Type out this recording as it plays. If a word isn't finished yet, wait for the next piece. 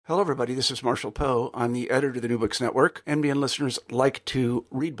Hello, everybody. This is Marshall Poe. I'm the editor of the New Books Network. NBN listeners like to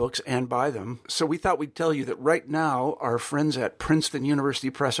read books and buy them. So we thought we'd tell you that right now, our friends at Princeton University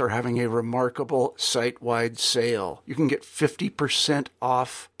Press are having a remarkable site-wide sale. You can get 50%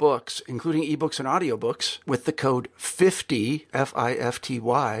 off books, including ebooks and audiobooks, with the code 50,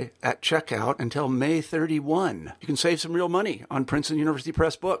 F-I-F-T-Y, at checkout until May 31. You can save some real money on Princeton University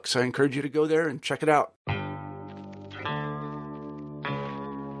Press books. I encourage you to go there and check it out.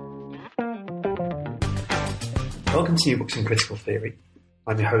 Welcome to New Books in Critical Theory.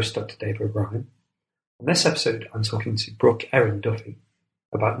 I'm your host, Dr. David O'Brien. On this episode, I'm talking to Brooke Erin Duffy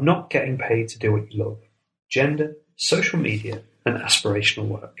about not getting paid to do what you love, gender, social media, and aspirational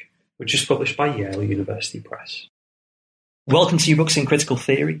work, which is published by Yale University Press. Welcome to New Books in Critical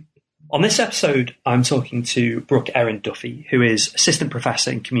Theory. On this episode, I'm talking to Brooke Erin Duffy, who is Assistant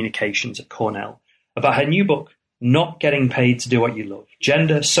Professor in Communications at Cornell, about her new book, Not Getting Paid to Do What You Love,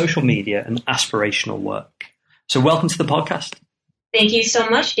 Gender, Social Media, and Aspirational Work. So welcome to the podcast. Thank you so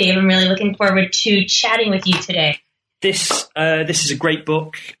much, Dave. I'm really looking forward to chatting with you today. This is a great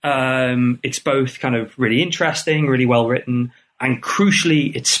book. It's both kind of really interesting, really well written, and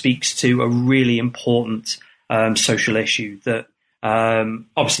crucially, it speaks to a really important social issue that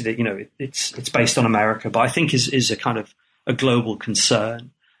obviously that it's based on America, but I think is a kind of a global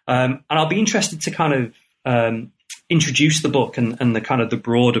concern. And I'll be interested to kind of introduce the book and the kind of the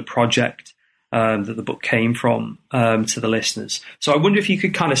broader project that the book came from to the listeners. So I wonder if you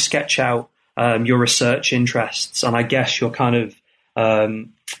could kind of sketch out your research interests and I guess your kind of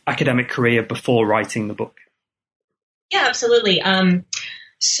academic career before writing the book. Yeah, absolutely.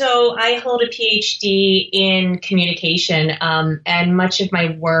 So I hold a PhD in communication, and much of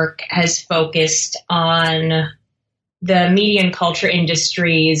my work has focused on the media and culture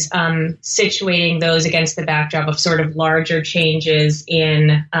industries, situating those against the backdrop of sort of larger changes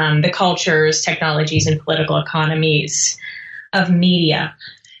in the cultures, technologies, and political economies of media.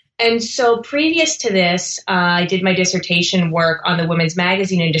 And so previous to this, I did my dissertation work on the women's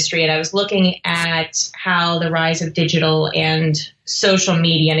magazine industry, and I was looking at how the rise of digital and social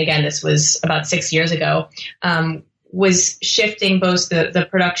media, and again, this was about 6 years ago, was shifting both the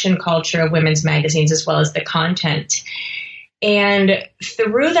production culture of women's magazines as well as the content. And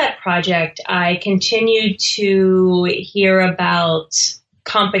through that project, I continued to hear about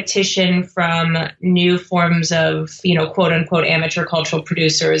competition from new forms of, quote unquote, amateur cultural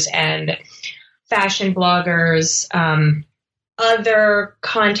producers and fashion bloggers, other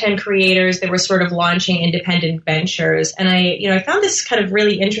content creators that were sort of launching independent ventures. And I found this kind of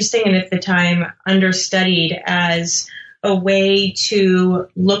really interesting and at the time understudied as a way to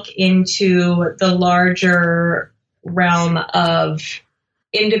look into the larger realm of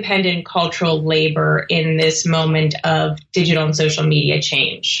independent cultural labor in this moment of digital and social media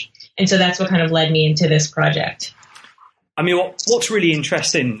change. And so that's what kind of led me into this project. I mean, what's really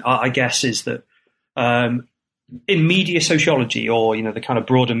interesting, I guess, is that in media sociology or, the kind of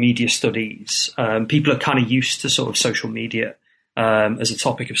broader media studies, people are kind of used to sort of social media as a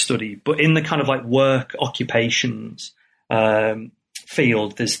topic of study. But in the kind of like work occupations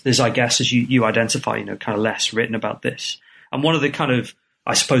field, there's I guess, as you identify, kind of less written about this. And one of the kind of,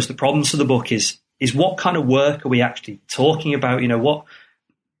 I suppose, the problems of the book is what kind of work are we actually talking about?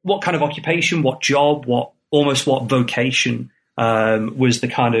 What kind of occupation, what job, what vocation was the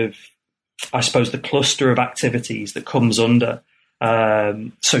kind of, I suppose, the cluster of activities that comes under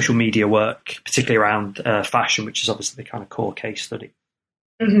social media work, particularly around fashion, which is obviously the kind of core case study.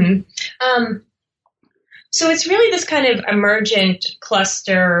 Mm-hmm. So it's really this kind of emergent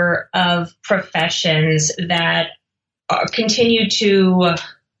cluster of professions that continue to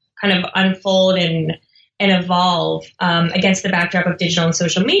kind of unfold and evolve against the backdrop of digital and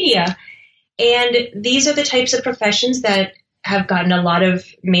social media. And these are the types of professions that have gotten a lot of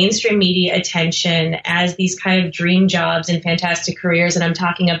mainstream media attention as these kind of dream jobs and fantastic careers. And I'm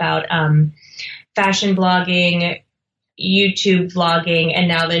talking about fashion blogging, YouTube vlogging, and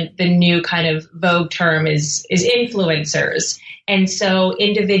now the new kind of vogue term is influencers. And so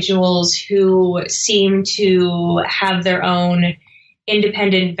individuals who seem to have their own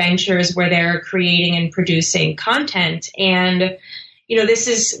independent ventures where they're creating and producing content. And, this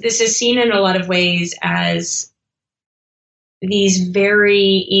is seen in a lot of ways as these very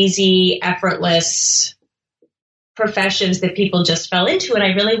easy, effortless professions that people just fell into. And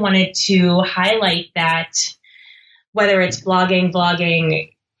I really wanted to highlight that whether it's blogging,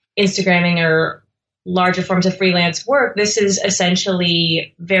 vlogging, Instagramming, or larger forms of freelance work, this is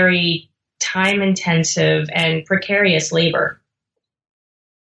essentially very time-intensive and precarious labor.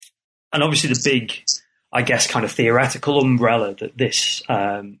 And obviously the big I guess, kind of theoretical umbrella that this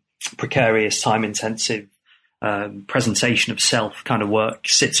precarious, time-intensive presentation of self kind of work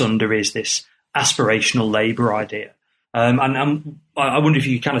sits under is this aspirational labour idea. And I wonder if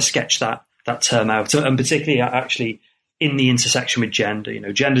you could kind of sketch that term out, and particularly actually in the intersection with gender.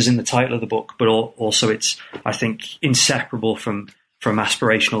 Gender's in the title of the book, but also it's, I think, inseparable from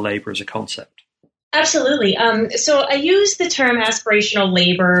aspirational labour as a concept. Absolutely. So I use the term aspirational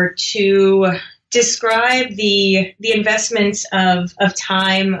labor to describe the investments of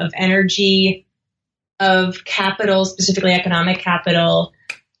time, of energy, of capital, specifically economic capital,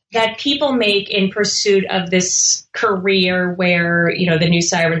 that people make in pursuit of this career where, the new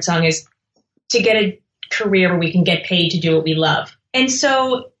Siren song is to get a career where we can get paid to do what we love. And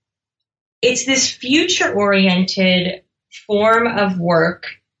so it's this future-oriented form of work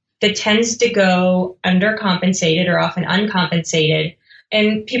that tends to go undercompensated or often uncompensated.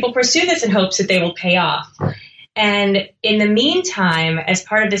 And people pursue this in hopes that they will pay off. And in the meantime, as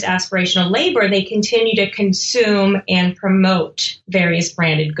part of this aspirational labor, they continue to consume and promote various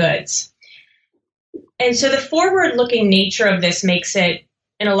branded goods. And so the forward-looking nature of this makes it,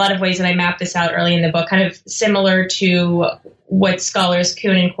 in a lot of ways, and I map this out early in the book, kind of similar to what scholars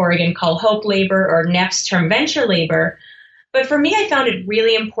Kuhn and Corrigan call hope labor, or Neff's term venture labor. But for me, I found it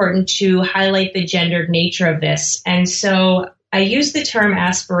really important to highlight the gendered nature of this. And so I use the term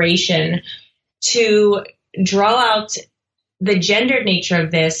aspiration to draw out the gendered nature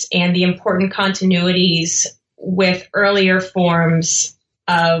of this and the important continuities with earlier forms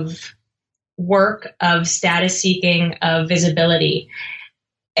of work, of status seeking, of visibility.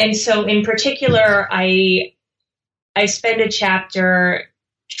 And so in particular, I spend a chapter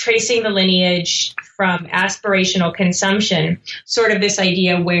tracing the lineage from aspirational consumption, sort of this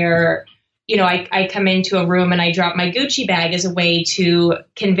idea where, I come into a room and I drop my Gucci bag as a way to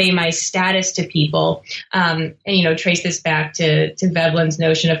convey my status to people, and, trace this back to Veblen's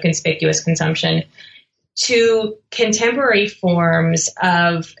notion of conspicuous consumption, to contemporary forms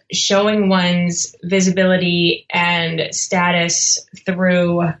of showing one's visibility and status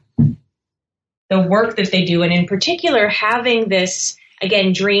through the work that they do. And in particular, having this,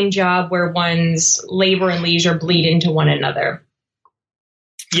 again, dream job where one's labor and leisure bleed into one another.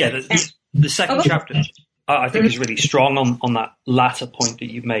 Yeah, the second chapter, I think, is really strong on that latter point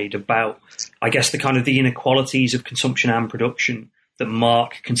that you've made about, I guess, the kind of the inequalities of consumption and production that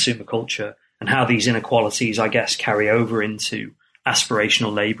mark consumer culture, and how these inequalities, I guess, carry over into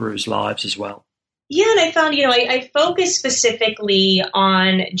aspirational laborers' lives as well. Yeah, and I found, I focus specifically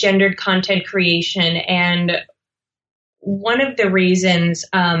on gendered content creation, and one of the reasons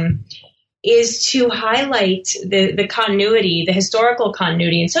is to highlight the continuity, the historical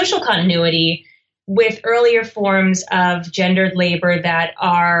continuity and social continuity with earlier forms of gendered labor that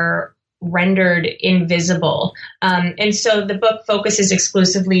are rendered invisible. And so the book focuses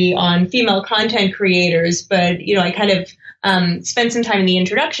exclusively on female content creators, but, I kind of spent some time in the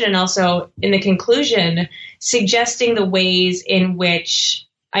introduction and also in the conclusion suggesting the ways in which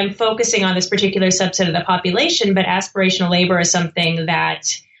I'm focusing on this particular subset of the population, but aspirational labor is something that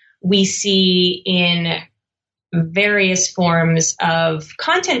we see in various forms of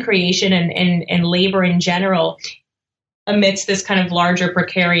content creation and labor in general amidst this kind of larger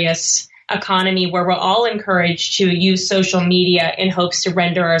precarious economy where we're all encouraged to use social media in hopes to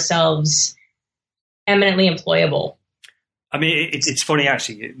render ourselves eminently employable. I mean, it's funny,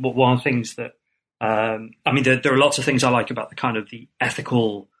 actually. One of the things that, there are lots of things I like about the kind of the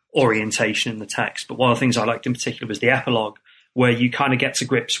ethical orientation in the text, but one of the things I liked in particular was the epilogue, where you kind of get to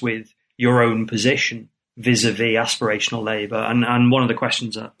grips with your own position vis-a-vis aspirational labor. And one of the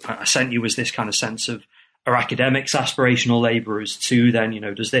questions that I sent you was this kind of sense of, are academics aspirational laborers too? Then,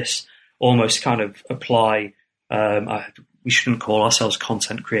 does this almost kind of apply, we shouldn't call ourselves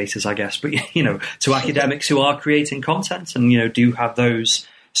content creators, I guess, but, to academics who are creating content and, do have those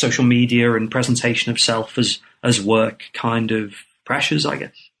social media and presentation of self as work kind of pressures, I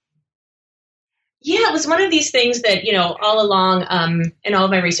guess. Yeah, it was one of these things that, all along in all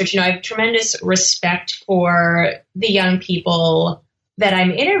of my research, I have tremendous respect for the young people that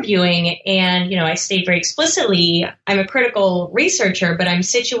I'm interviewing. And, I state very explicitly, I'm a critical researcher, but I'm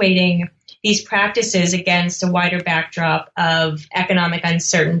situating these practices against a wider backdrop of economic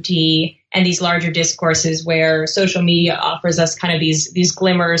uncertainty and these larger discourses where social media offers us kind of these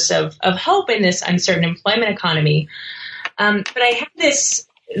glimmers of hope in this uncertain employment economy. But I had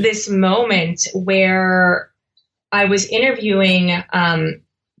this moment where I was interviewing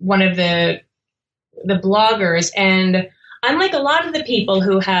one of the bloggers, and unlike a lot of the people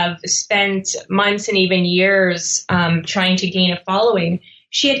who have spent months and even years trying to gain a following,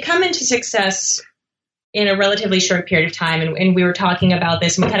 she had come into success in a relatively short period of time. And we were talking about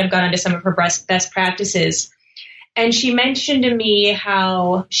this, and we kind of got into some of her best practices. And she mentioned to me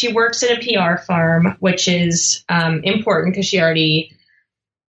how she works at a PR firm, which is important because she already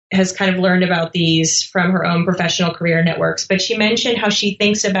has kind of learned about these from her own professional career networks. But she mentioned how she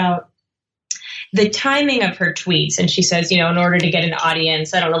thinks about the timing of her tweets. And she says, in order to get an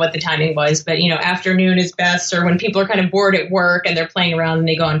audience, I don't know what the timing was, but, afternoon is best, or when people are kind of bored at work and they're playing around and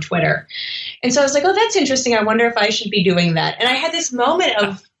they go on Twitter. And so I was like, oh, that's interesting. I wonder if I should be doing that. And I had this moment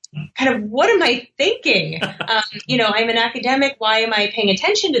of kind of, what am I thinking? I'm an academic. Why am I paying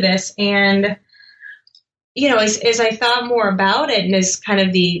attention to this? And, as I thought more about it and as kind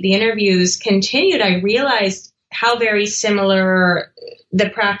of the interviews continued, I realized how very similar the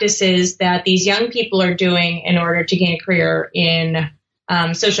practices that these young people are doing in order to gain a career in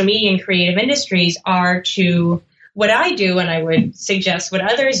social media and creative industries are to what I do, and I would suggest what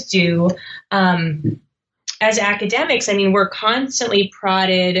others do. As academics, I mean, we're constantly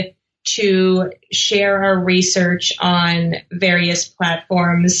prodded to share our research on various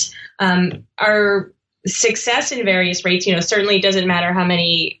platforms. Our success in various rates, certainly doesn't matter how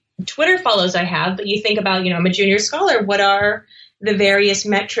many Twitter follows I have, but you think about, I'm a junior scholar. What are the various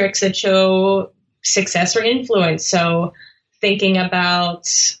metrics that show success or influence? So thinking about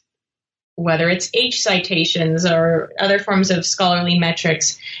whether it's H citations or other forms of scholarly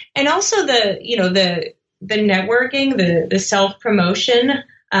metrics, and also the networking, the self-promotion.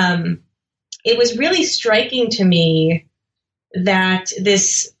 It was really striking to me that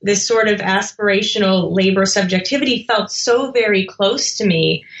this sort of aspirational labor subjectivity felt so very close to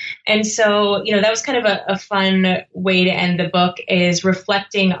me. And so, that was kind of a fun way to end the book, is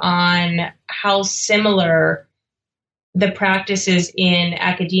reflecting on how similar the practices in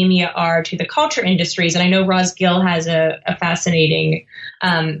academia are to the culture industries. And I know Roz Gill has a fascinating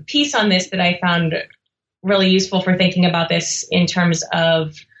piece on this that I found really useful for thinking about this in terms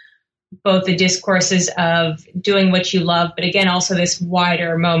of both the discourses of doing what you love, but again, also this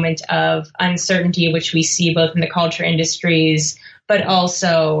wider moment of uncertainty, which we see both in the culture industries, but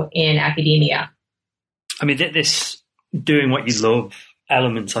also in academia. I mean, this doing what you love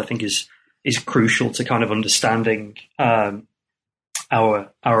element, I think, is crucial to kind of understanding our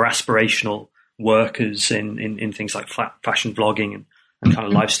aspirational workers in things like fashion vlogging and kind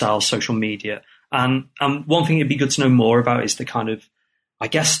of lifestyle social media. And one thing it'd be good to know more about is the kind of, I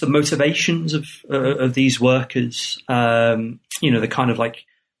guess, the motivations of these workers. The kind of like,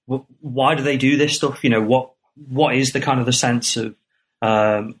 why do they do this stuff? What is the kind of the sense of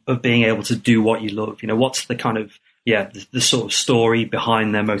being able to do what you love? What's the kind of the sort of story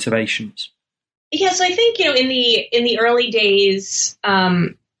behind their motivations? Yeah, so I think in the early days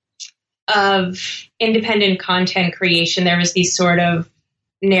of independent content creation, there was these sort of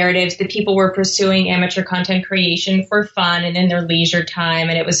narratives that people were pursuing amateur content creation for fun and in their leisure time.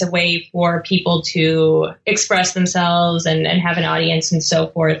 And it was a way for people to express themselves and have an audience and so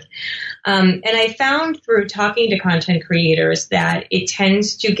forth. And I found through talking to content creators that it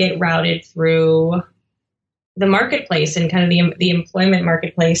tends to get routed through the marketplace and kind of the employment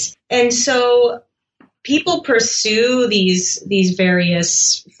marketplace. And so people pursue these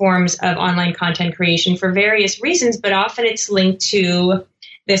various forms of online content creation for various reasons, but often it's linked to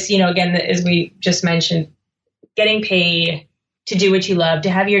this, again, as we just mentioned, getting paid to do what you love, to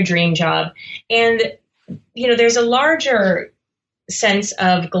have your dream job. And, there's a larger sense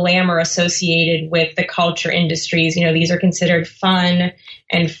of glamour associated with the culture industries. These are considered fun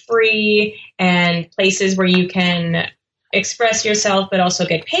and free and places where you can express yourself, but also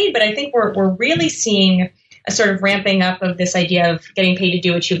get paid. But I think we're really seeing a sort of ramping up of this idea of getting paid to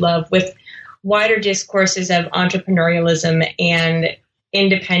do what you love with wider discourses of entrepreneurialism and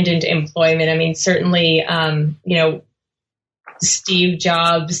independent employment. I mean, certainly, Steve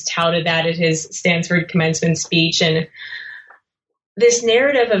Jobs touted that at his Stanford commencement speech. And this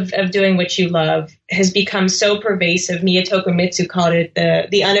narrative of doing what you love has become so pervasive. Miya Tokumitsu called it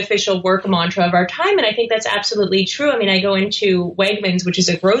the unofficial work mantra of our time. And I think that's absolutely true. I mean, I go into Wegmans, which is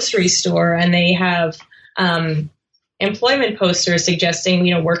a grocery store, and they have employment posters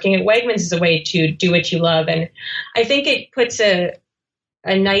suggesting, working at Wegmans is a way to do what you love. And I think it puts a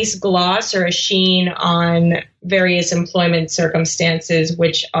nice gloss or a sheen on various employment circumstances,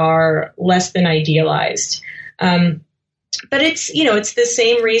 which are less than idealized. But it's the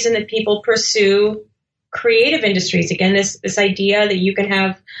same reason that people pursue creative industries. Again, this idea that you can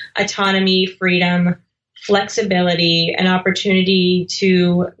have autonomy, freedom, flexibility, an opportunity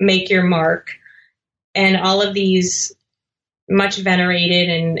to make your mark, and all of these much venerated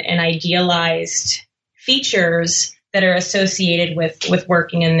and idealized features that are associated with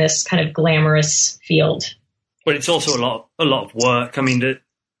working in this kind of glamorous field. But it's also a lot of work. I mean, the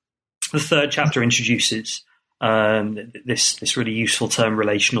third chapter introduces this really useful term,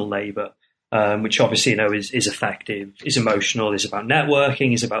 relational labor, which obviously, is effective, is emotional, is about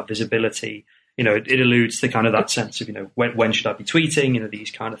networking, is about visibility. It alludes to kind of that sense of, when should I be tweeting,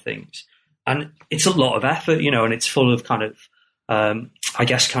 these kind of things. And it's a lot of effort, and it's full of kind of, I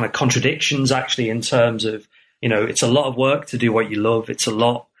guess, kind of contradictions actually, in terms of, it's a lot of work to do what you love. It's a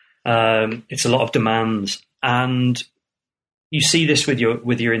lot of demands. And you see this with your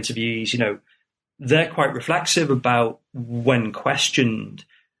interviewees, they're quite reflexive about, when questioned,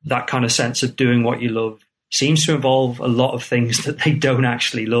 that kind of sense of doing what you love seems to involve a lot of things that they don't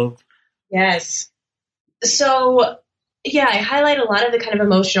actually love. Yes. So, yeah, I highlight a lot of the kind of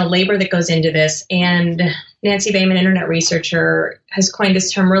emotional labor that goes into this. And Nancy Baym, an internet researcher, has coined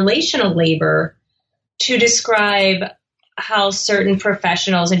this term relational labor to describe how certain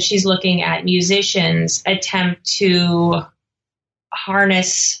professionals, and she's looking at musicians, attempt to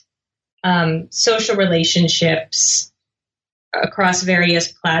harness social relationships across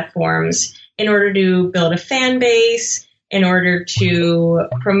various platforms in order to build a fan base, in order to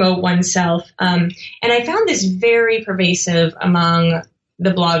promote oneself. And I found this very pervasive among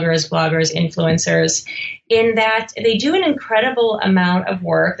the bloggers, influencers, in that they do an incredible amount of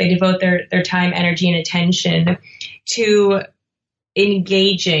work. They devote their time, energy, and attention to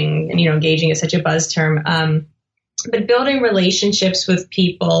engaging, and engaging is such a buzz term, but building relationships with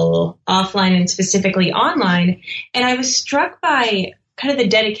people offline and specifically online. And I was struck by kind of the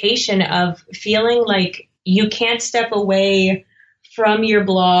dedication of feeling like you can't step away from your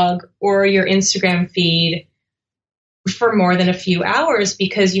blog or your Instagram feed for more than a few hours,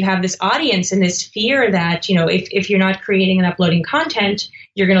 because you have this audience and this fear that, if you're not creating and uploading content,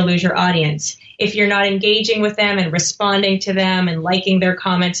 you're going to lose your audience. If you're not engaging with them and responding to them and liking their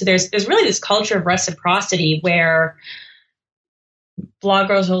comments, so there's really this culture of reciprocity where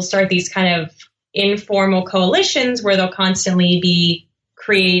bloggers will start these kind of informal coalitions where they'll constantly be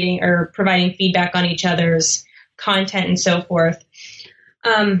creating or providing feedback on each other's content and so forth.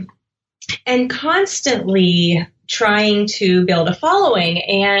 And constantly trying to build a following.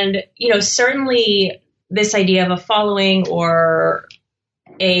 And, certainly this idea of a following or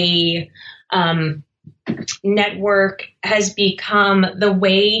a network has become the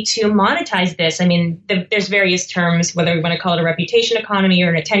way to monetize this. I mean, there's various terms, whether we want to call it a reputation economy or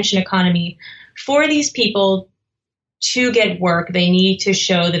an attention economy. For these people to get work, they need to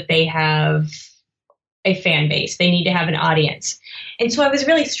show that they have a fan base. They need to have an audience. And so I was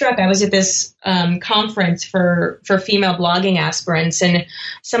really struck. I was at this conference for female blogging aspirants, and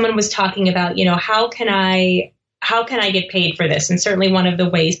someone was talking about, how can I get paid for this? And certainly one of the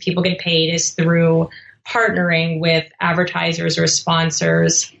ways people get paid is through partnering with advertisers or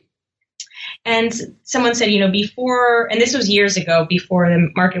sponsors. And someone said, before, and this was years ago, before the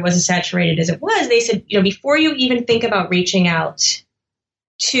market was as saturated as it was, they said, before you even think about reaching out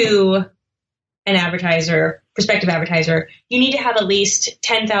to an advertiser, prospective advertiser, you need to have at least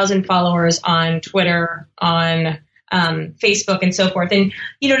 10,000 followers on Twitter, on Facebook, and so forth. And,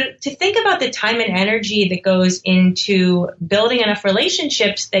 to think about the time and energy that goes into building enough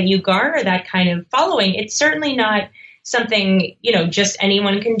relationships that you garner that kind of following, it's certainly not something, just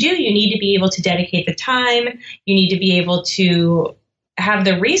anyone can do. You need to be able to dedicate the time. You need to be able to have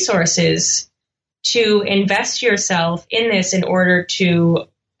the resources to invest yourself in this in order to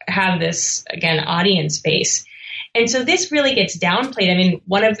have this, again, audience base. And so this really gets downplayed. I mean,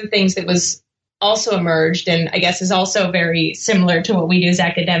 one of the things that was also emerged, and I guess is also very similar to what we do as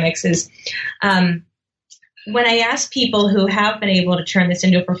academics, is when I ask people who have been able to turn this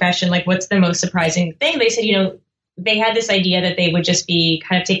into a profession, like what's the most surprising thing, they said, they had this idea that they would just be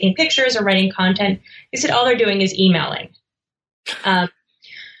kind of taking pictures or writing content. They said all they're doing is emailing.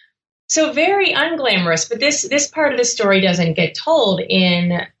 So very unglamorous, but this part of the story doesn't get told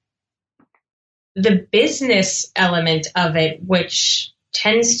in the business element of it, which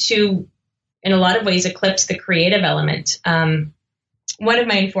tends to, in a lot of ways, eclipse the creative element. One of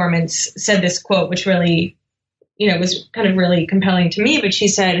my informants said this quote, which really, was kind of really compelling to me, but she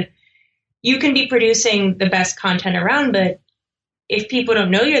said, you can be producing the best content around, but if people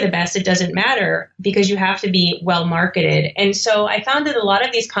don't know you're the best, it doesn't matter because you have to be well marketed. And so I found that a lot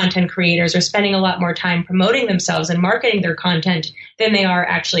of these content creators are spending a lot more time promoting themselves and marketing their content than they are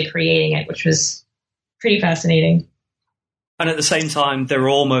actually creating it, which was pretty fascinating. And at the same time, they're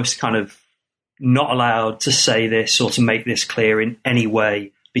almost kind of not allowed to say this or to make this clear in any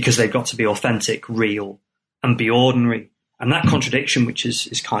way because they've got to be authentic, real, and be ordinary. And that contradiction, which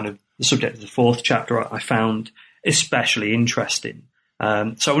is kind of the subject of the fourth chapter, I found especially interesting.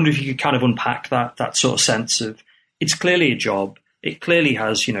 So I wonder if you could kind of unpack that sort of sense of, it's clearly a job. It clearly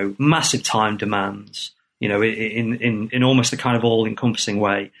has, massive time demands, in almost a kind of all-encompassing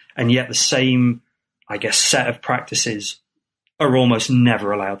way. And yet the same, I guess, set of practices are almost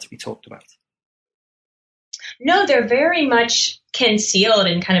never allowed to be talked about. No, they're very much concealed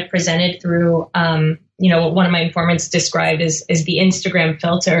and kind of presented through, what one of my informants described as the Instagram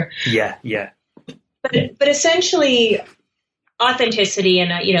filter. Yeah. But essentially, authenticity,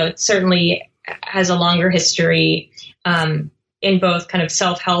 and it certainly has a longer history in both kind of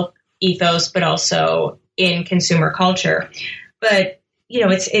self-help ethos, but also in consumer culture. But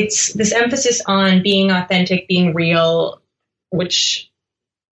it's this emphasis on being authentic, being real, which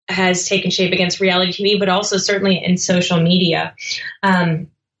has taken shape against reality TV, but also certainly in social media.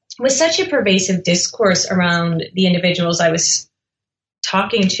 With such a pervasive discourse around the individuals I was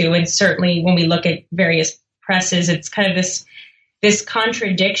talking to, and certainly when we look at various presses, it's kind of this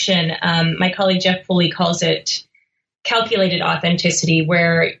contradiction. My colleague Jeff Foley calls it calculated authenticity,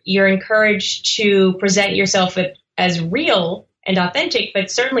 where you're encouraged to present yourself as real and authentic,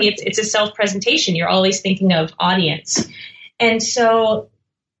 but certainly it's a self-presentation. You're always thinking of audience. And so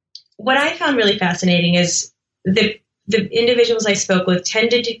what I found really fascinating is the individuals I spoke with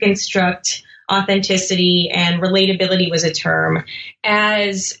tended to construct authenticity, and relatability was a term,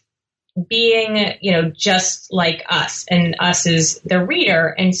 as being, just like us, and us is the reader.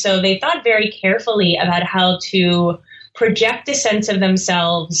 And so they thought very carefully about how to project a sense of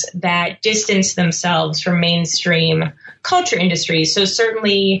themselves that distance themselves from mainstream culture industries. So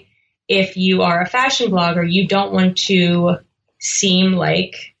certainly if you are a fashion blogger, you don't want to seem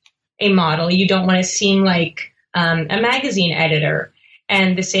like a model. You don't want to seem like a magazine editor.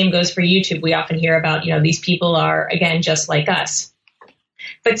 And the same goes for YouTube. We often hear about, these people are, again, just like us.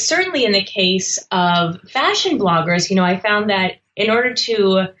 But certainly in the case of fashion bloggers, I found that in order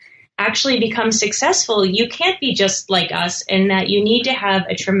to actually become successful, you can't be just like us, and that you need to have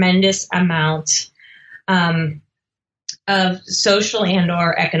a tremendous amount of social and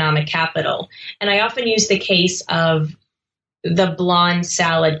or economic capital. And I often use the case of the blonde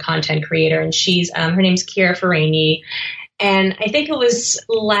salad content creator, and she's her name's Chiara Ferragni. And I think it was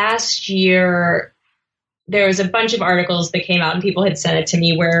last year, there was a bunch of articles that came out and people had sent it to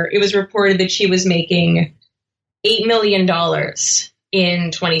me where it was reported that she was making $8 million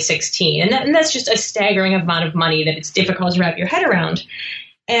in 2016. And that's just a staggering amount of money that it's difficult to wrap your head around.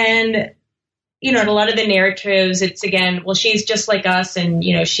 And, in a lot of the narratives, it's again, well, she's just like us, and,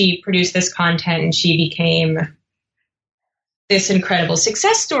 she produced this content and she became this incredible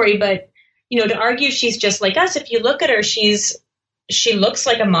success story. But, to argue she's just like us, if you look at her, she looks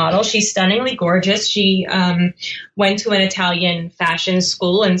like a model. She's stunningly gorgeous. She went to an Italian fashion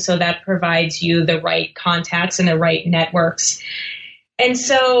school, and so that provides you the right contacts and the right networks. And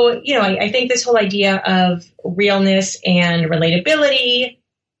so, I think this whole idea of realness and relatability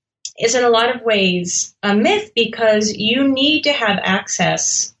is in a lot of ways a myth, because you need to have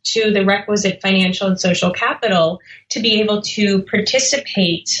access to the requisite financial and social capital to be able to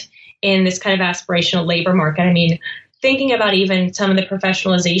participate in this kind of aspirational labor market. I mean, thinking about even some of the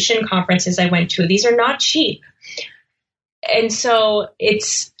professionalization conferences I went to, these are not cheap. And so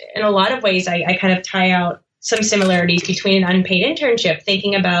it's, in a lot of ways, I kind of tie out some similarities between an unpaid internship,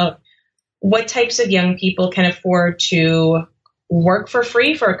 thinking about what types of young people can afford to work for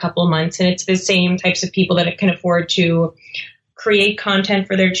free for a couple of months. And it's the same types of people that can afford to create content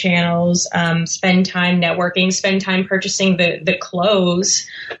for their channels, spend time networking, spend time purchasing the clothes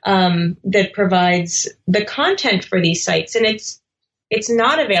that provides the content for these sites. And it's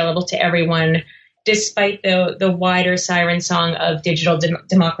not available to everyone, despite the wider siren song of digital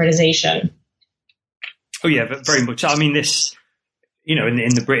democratization. Oh, yeah, but very much. I mean, this, in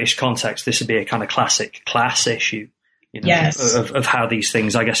the British context, this would be a kind of classic class issue. Yes. Of how these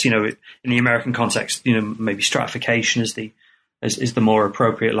things, I guess, in the American context, maybe stratification is the more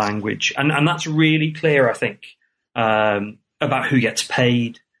appropriate language. And that's really clear, I think, about who gets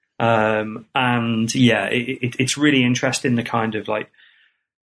paid. And yeah, it's really interesting, the kind of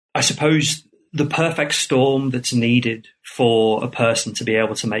I suppose the perfect storm that's needed for a person to be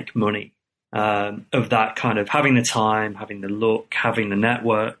able to make money, of that kind of having the time, having the look, having the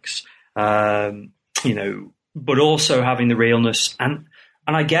networks, but also having the realness. And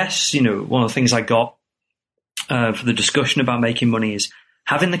I guess, one of the things I got for the discussion about making money is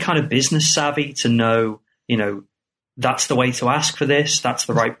having the kind of business savvy to know, that's the way to ask for this. That's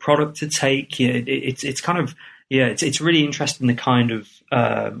the right product to take. It's kind of, it's really interesting, the kind of,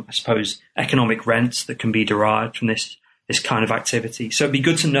 I suppose, economic rents that can be derived from this kind of activity. So it'd be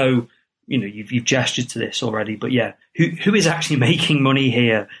good to know, you've gestured to this already, but yeah, who is actually making money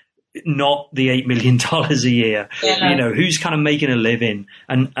here? Not the $8 million a year. Yeah. Who's kind of making a living,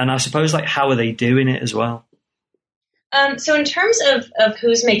 and I suppose like how are they doing it as well? So in terms of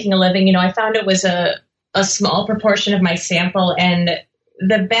who's making a living, I found it was a small proportion of my sample, and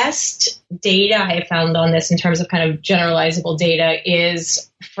the best data I found on this in terms of kind of generalizable data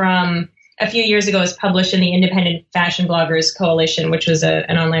is from a few years ago. It was published in the Independent Fashion Bloggers Coalition, which was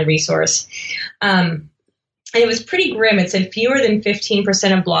an online resource. And it was pretty grim. It said fewer than 15%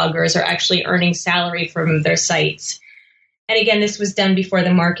 of bloggers are actually earning salary from their sites. And again, this was done before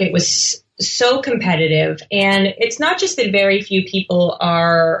the market was so competitive. And it's not just that very few people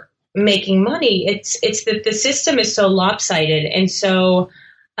are making money. It's that the system is so lopsided. And so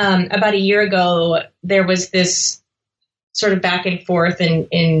about a year ago, there was this sort of back and forth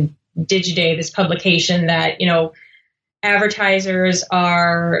in Digiday, this publication that, advertisers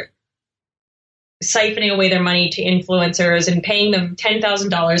are siphoning away their money to influencers and paying them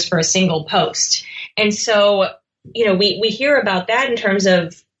 $10,000 for a single post. And so, we hear about that in terms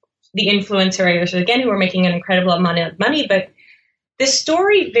of the influencers, again, who are making an incredible amount of money, but this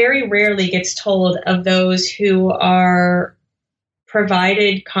story very rarely gets told of those who are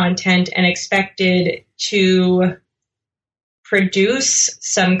provided content and expected to produce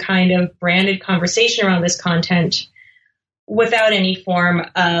some kind of branded conversation around this content without any form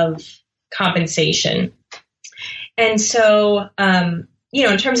of compensation. And so,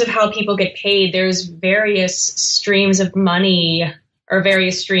 in terms of how people get paid, there's various streams of money or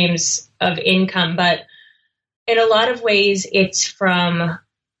various streams of income, but in a lot of ways, it's from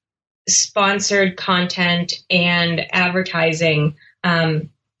sponsored content and advertising. And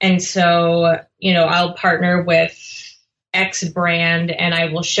so, I'll partner with X brand and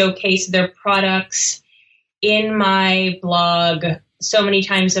I will showcase their products in my blog so many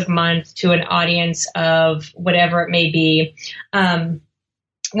times a month to an audience of whatever it may be,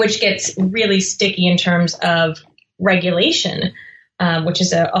 which gets really sticky in terms of regulation, which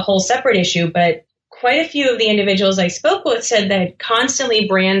is a whole separate issue. But quite a few of the individuals I spoke with said that constantly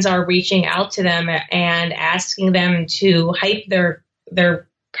brands are reaching out to them and asking them to hype their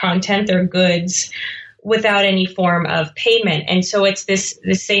content, their goods, without any form of payment. And so it's the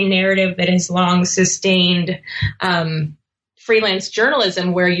same narrative that has long sustained freelance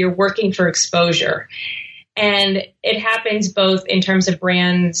journalism, where you're working for exposure. And it happens both in terms of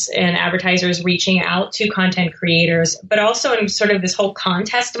brands and advertisers reaching out to content creators, but also in sort of this whole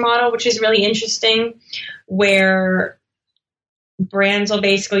contest model, which is really interesting, where brands will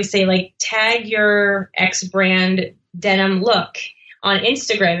basically say, like, tag your X brand denim look on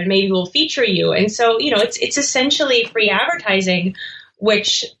Instagram and maybe we'll feature you. And so, it's essentially free advertising,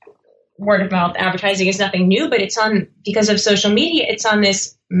 which word of mouth advertising is nothing new, but because of social media, it's on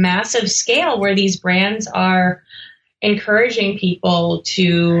this massive scale where these brands are encouraging people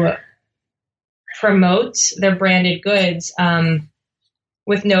to promote their branded goods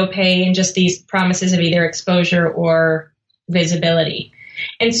with no pay and just these promises of either exposure or visibility.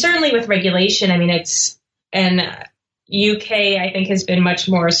 And certainly with regulation, UK, I think, has been much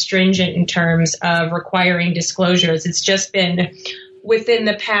more stringent in terms of requiring disclosures. It's just been within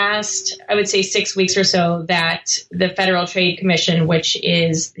the past, I would say 6 weeks or so, that the Federal Trade Commission, which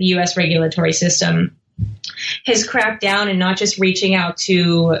is the U.S. regulatory system, has cracked down and not just reaching out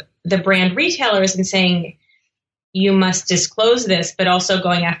to the brand retailers and saying, you must disclose this, but also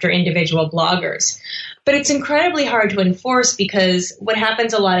going after individual bloggers. But it's incredibly hard to enforce because what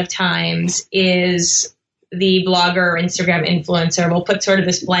happens a lot of times is the blogger or Instagram influencer will put sort of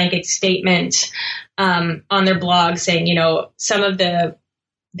this blanket statement on their blog saying, some of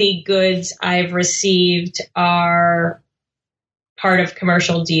the goods I've received are part of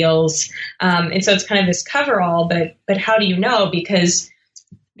commercial deals. And so it's kind of this coverall, but how do you know? Because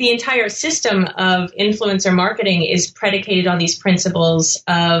the entire system of influencer marketing is predicated on these principles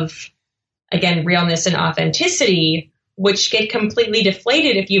of, again, realness and authenticity, which get completely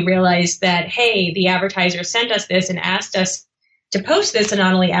deflated if you realize that, hey, the advertiser sent us this and asked us to post this, and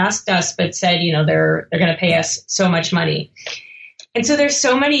not only asked us, but said, they're going to pay us so much money. And so there's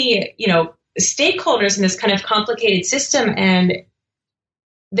so many, stakeholders in this kind of complicated system, and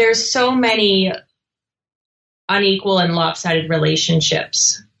there's so many unequal and lopsided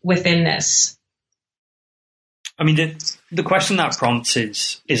relationships within this. I mean, the question that prompts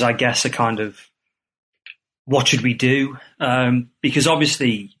is, I guess, a kind of, what should we do? Because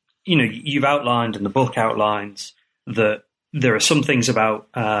obviously, you've outlined and the book outlines that there are some things about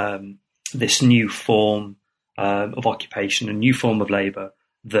this new form of occupation, a new form of labour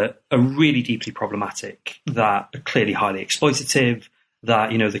that are really deeply problematic, that are clearly highly exploitative, that,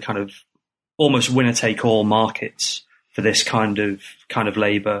 the kind of almost winner take all markets for this kind of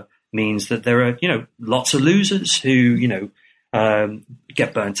labor means that there are, lots of losers who,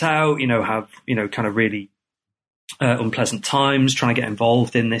 get burnt out, have, kind of really unpleasant times trying to get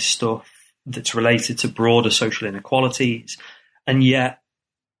involved in this stuff that's related to broader social inequalities. And yet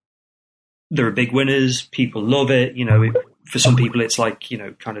there are big winners. People love it. For some people, it's like,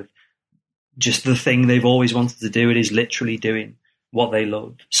 kind of just the thing they've always wanted to do. It is literally doing what they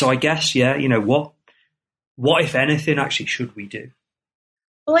love. So I guess, what if anything actually should we do?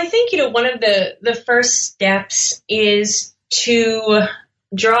 Well, I think, one of the first steps is to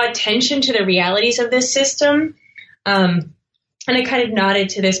draw attention to the realities of this system. And I kind of nodded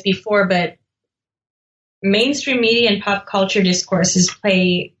to this before, but mainstream media and pop culture discourses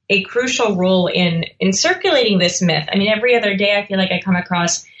play a crucial role in circulating this myth. I mean, every other day I feel like I come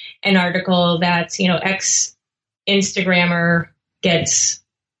across an article that's, X Instagrammer gets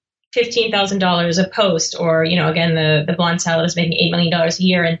 $15,000 a post, or, again, the blonde salad is making $8 million a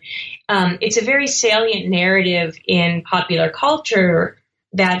year. And it's a very salient narrative in popular culture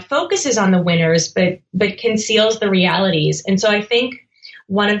that focuses on the winners, but conceals the realities. And so I think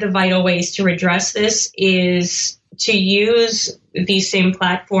one of the vital ways to redress this is to use these same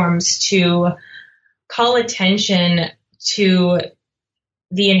platforms to call attention to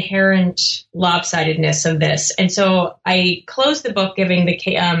the inherent lopsidedness of this. And so I closed the book giving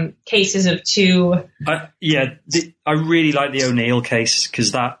the cases of two. I really like the O'Neill case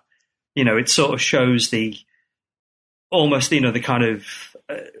because that, it sort of shows the kind of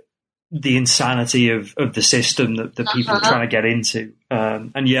the insanity of the system that people are trying to get into.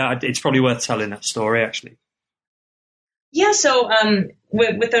 It's probably worth telling that story, actually. Yeah, so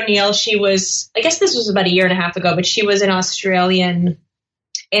with O'Neill, she was, I guess this was about a year and a half ago, but she was an Australian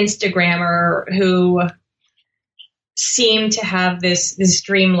Instagrammer who seemed to have this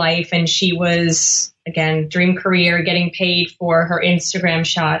dream life, and she was, again, dream career, getting paid for her Instagram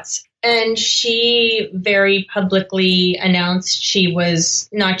shots. And she very publicly announced she was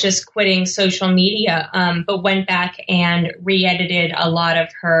not just quitting social media, but went back and re-edited a lot of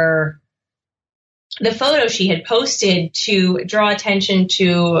the photos she had posted to draw attention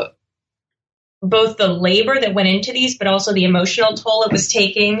to both the labor that went into these, but also the emotional toll it was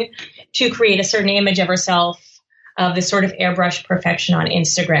taking to create a certain image of herself, of this sort of airbrush perfection on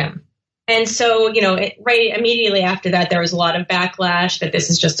Instagram. And so, right immediately after that, there was a lot of backlash that this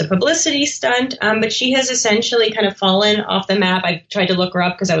is just a publicity stunt. But she has essentially kind of fallen off the map. I tried to look her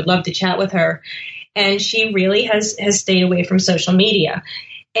up because I would love to chat with her. And she really has stayed away from social media.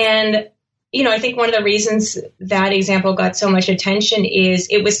 And I think one of the reasons that example got so much attention is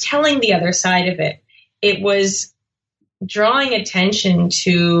it was telling the other side of it. It was drawing attention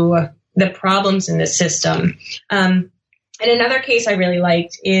to the problems in the system. And another case I really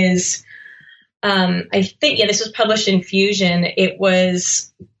liked is, I think, this was published in Fusion. It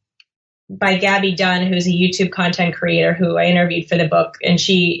was by Gabby Dunn, who's a YouTube content creator who I interviewed for the book. And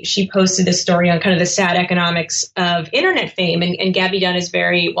she posted this story on kind of the sad economics of internet fame. And Gabby Dunn is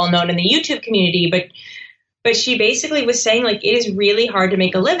very well known in the YouTube community, but she basically was saying, like, it is really hard to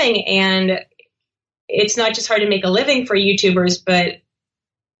make a living. And it's not just hard to make a living for YouTubers, but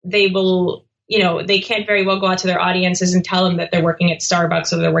they will, they can't very well go out to their audiences and tell them that they're working at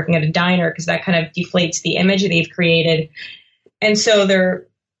Starbucks or they're working at a diner, because that kind of deflates the image that they've created. And so they're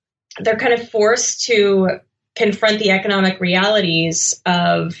kind of forced to confront the economic realities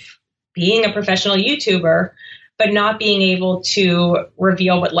of being a professional YouTuber, but not being able to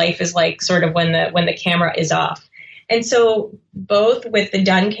reveal what life is like sort of when the camera is off. And so both with the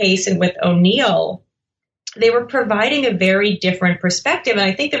Dunn case and with O'Neill, they were providing a very different perspective. And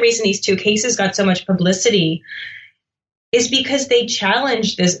I think the reason these two cases got so much publicity is because they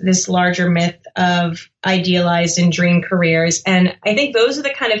challenged this larger myth of idealized and dream careers. And I think those are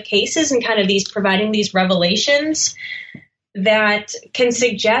the kind of cases and kind of these providing these revelations that can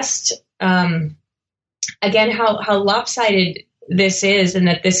suggest, again, how lopsided this is, and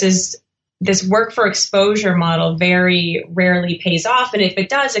that this work for exposure model very rarely pays off. And if it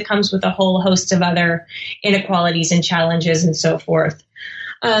does, it comes with a whole host of other inequalities and challenges and so forth.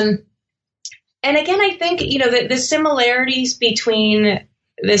 And again, I think, the similarities between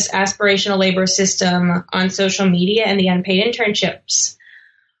this aspirational labor system on social media and the unpaid internships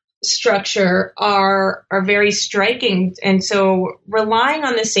structure are very striking. And so relying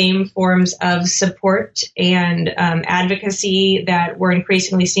on the same forms of support and advocacy that we're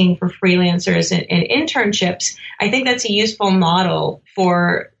increasingly seeing for freelancers and internships, I think that's a useful model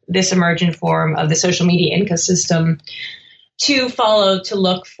for this emergent form of the social media ecosystem to follow, to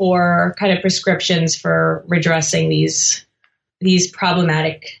look for kind of prescriptions for redressing these these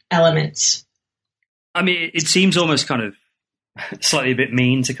problematic elements. I mean, it seems almost kind of slightly a bit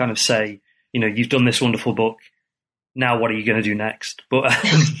mean to kind of say, you've done this wonderful book. Now, what are you going to do next? But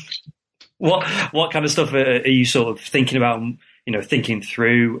what kind of stuff are you sort of thinking about, thinking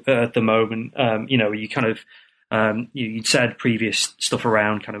through at the moment? You kind of, you'd said previous stuff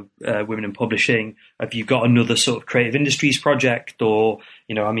around kind of women in publishing. Have you got another sort of creative industries project, or,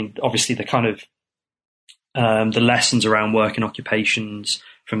 obviously the kind of the lessons around working occupations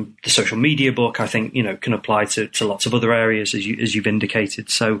from the social media book, I think, can apply to lots of other areas as you've indicated.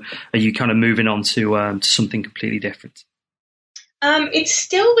 So are you kind of moving on to something completely different? It's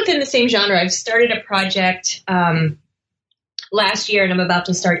still within the same genre. I've started a project last year, and I'm about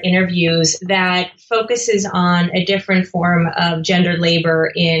to start interviews that focuses on a different form of gendered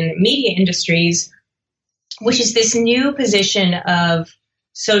labor in media industries, which is this new position of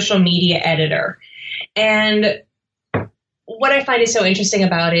social media editor. And what I find is so interesting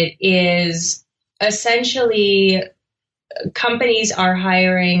about it is essentially companies are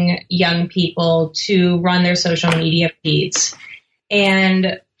hiring young people to run their social media feeds.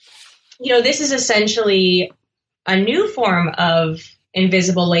 And, this is essentially a new form of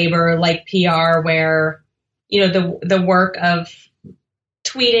invisible labor like PR, where, the work of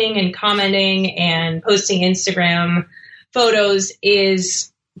tweeting and commenting and posting Instagram photos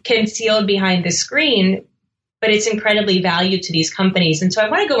is concealed behind the screen, but it's incredibly valued to these companies. And so I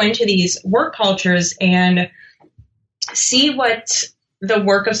want to go into these work cultures and see what the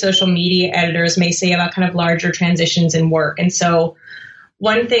work of social media editors may say about kind of larger transitions in work. And so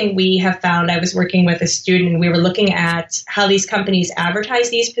one thing we have found, I was working with a student, we were looking at how these companies advertise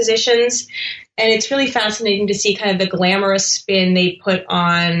these positions. And it's really fascinating to see kind of the glamorous spin they put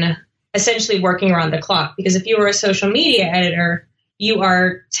on essentially working around the clock. Because if you were a social media editor, you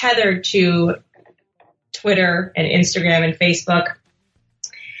are tethered to Twitter and Instagram and Facebook.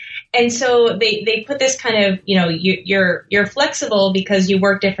 And so they put this kind of, you're flexible because you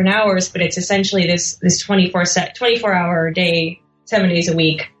work different hours, but it's essentially this 24-hour day, 7 days a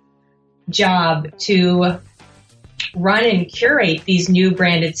week job to run and curate these new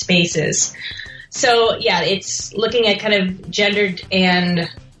branded spaces. So yeah, it's looking at kind of gendered and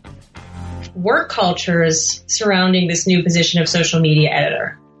work cultures surrounding this new position of social media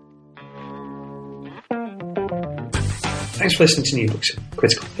editor. Thanks for listening to New Books in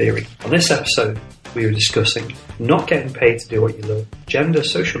Critical Theory. On this episode, we were discussing Not Getting Paid to Do What You Love, Gender,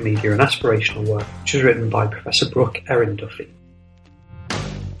 Social Media and Aspirational Work, which was written by Professor Brooke Erin Duffy.